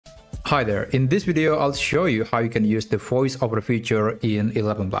Hi there, in this video I'll show you how you can use the voiceover feature in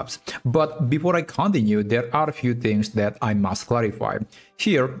ElevenLabs. But before I continue, there are a few things that I must clarify.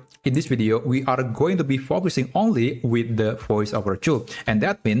 Here in this video we are going to be focusing only with the voiceover tool, and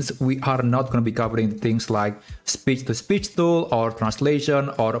that means we are not going to be covering things like speech-to-speech tool or translation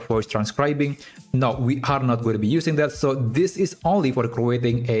or voice transcribing. No, we are not going to be using that. So this is only for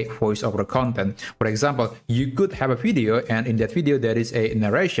creating a voiceover content. For example, you could have a video and in that video there is a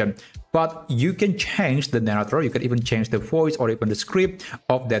narration, but you can change the narrator, you can even change the voice or even the script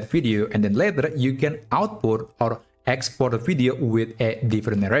of that video, and then later you can output or export a video with a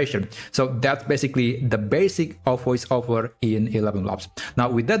different narration. So that's basically the basic of voiceover in ElevenLabs. Now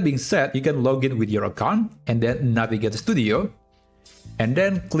with that being said, you can log in with your account and then navigate to Studio and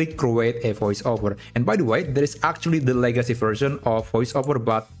then click create a voiceover. And by the way, there is actually the legacy version of voiceover,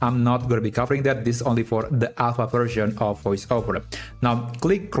 but I'm not going to be covering that. This is only for the alpha version of voiceover. Now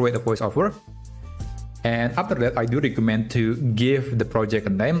click create a voiceover. And after that, I do recommend to give the project a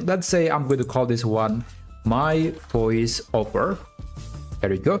name. Let's say I'm going to call this one my voiceover.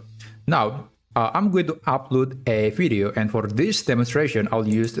 There you go. Now I'm going to upload a video, and for this demonstration I'll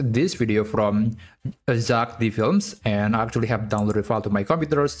use this video from AsapGuide Films, and I actually have downloaded a file to my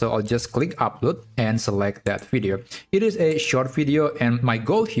computer, so I'll just click upload and select that video. It is a short video, and my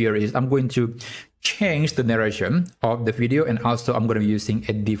goal here is I'm going to change the narration of the video, and also I'm going to be using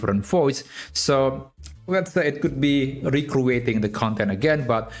a different voice. So let's say it could be recreating the content again,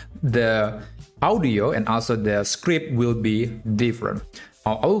 but the audio and also the script will be different.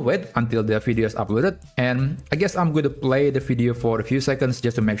 I'll wait until the video is uploaded, and I guess I'm going to play the video for a few seconds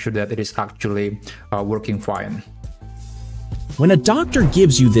just to make sure that it is actually working fine. When a doctor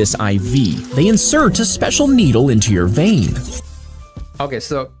gives you this IV, they insert a special needle into your vein. Okay,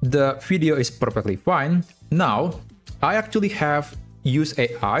 so the video is perfectly fine. Now, I actually have used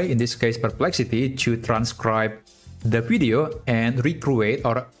AI, in this case Perplexity, to transcribe the video and recreate,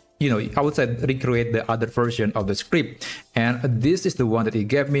 or I would say recreate the other version of the script. And this is the one that it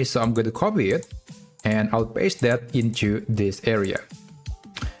gave me, so I'm going to copy it and I'll paste that into this area.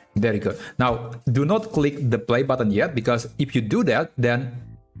 There you go. Now, do not click the play button yet, because if you do that, then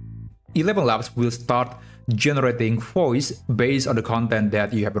ElevenLabs will start generating voice based on the content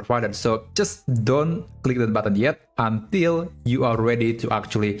that you have provided. So just don't click the button yet until you are ready to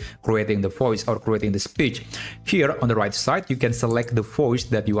actually creating the voice or creating the speech. Here on the right side, you can select the voice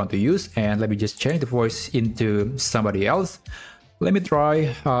that you want to use, and let me just change the voice into somebody else. Let me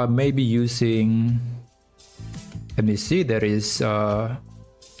try maybe using, let me see, there is let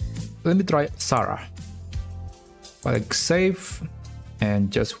me try Sarah. Click save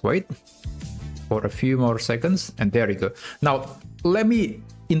and just wait for a few more seconds, and there you go. Now let me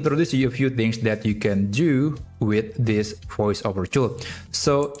introduce you a few things that you can do with this voiceover tool.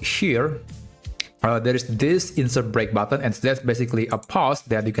 So here there is this insert break button, and that's basically a pause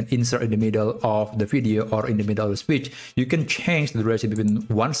that you can insert in the middle of the video or in the middle of the speech. You can change the duration between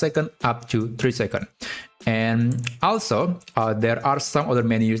 1 second up to 3 seconds. And also there are some other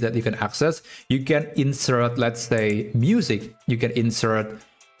menus that you can access. You can insert, let's say, music. You can insert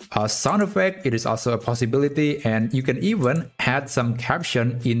a sound effect, it is also a possibility, and you can even add some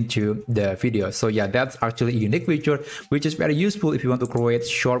caption into the video. So yeah, that's actually a unique feature which is very useful if you want to create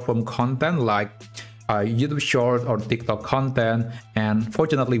short form content like YouTube short or TikTok content. And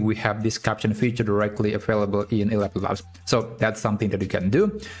fortunately we have this caption feature directly available in ElevenLabs, so that's something that you can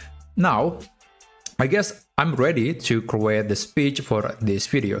do. Now I guess I'm ready to create the speech for this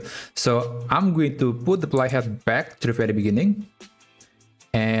video, so I'm going to put the playhead back to the very beginning.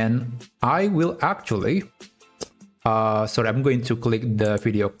 And I will actually, I'm going to click the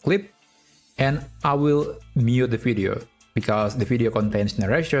video clip, and I will mute the video because the video contains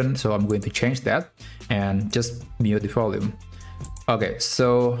narration. So I'm going to change that and just mute the volume. Okay,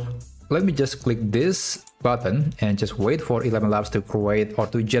 so let me just click this button and just wait for ElevenLabs to create or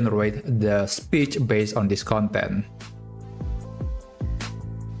to generate the speech based on this content.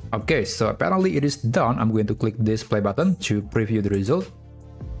 Okay, so apparently it is done. I'm going to click this play button to preview the result.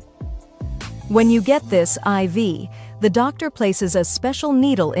 When you get this IV, the doctor places a special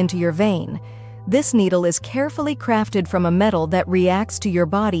needle into your vein. This needle is carefully crafted from a metal that reacts to your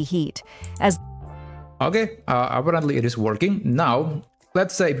body heat. Okay, apparently it is working. Now,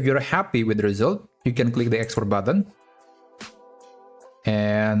 let's say if you're happy with the result, you can click the export button.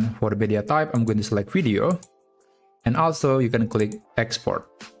 And for the media type, I'm going to select video. And also you can click export.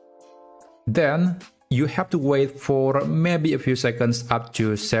 Then you have to wait for maybe a few seconds up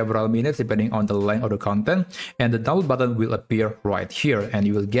to several minutes depending on the length of the content, and the download button will appear right here and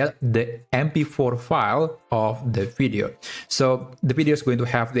you will get the MP4 file of the video. So the video is going to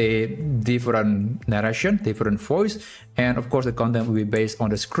have the different narration, different voice, and of course the content will be based on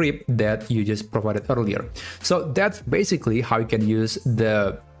the script that you just provided earlier. So that's basically how you can use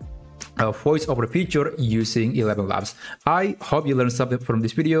the voiceover feature using ElevenLabs. I hope you learned something from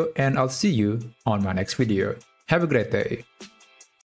this video, and I'll see you on my next video. Have a great day.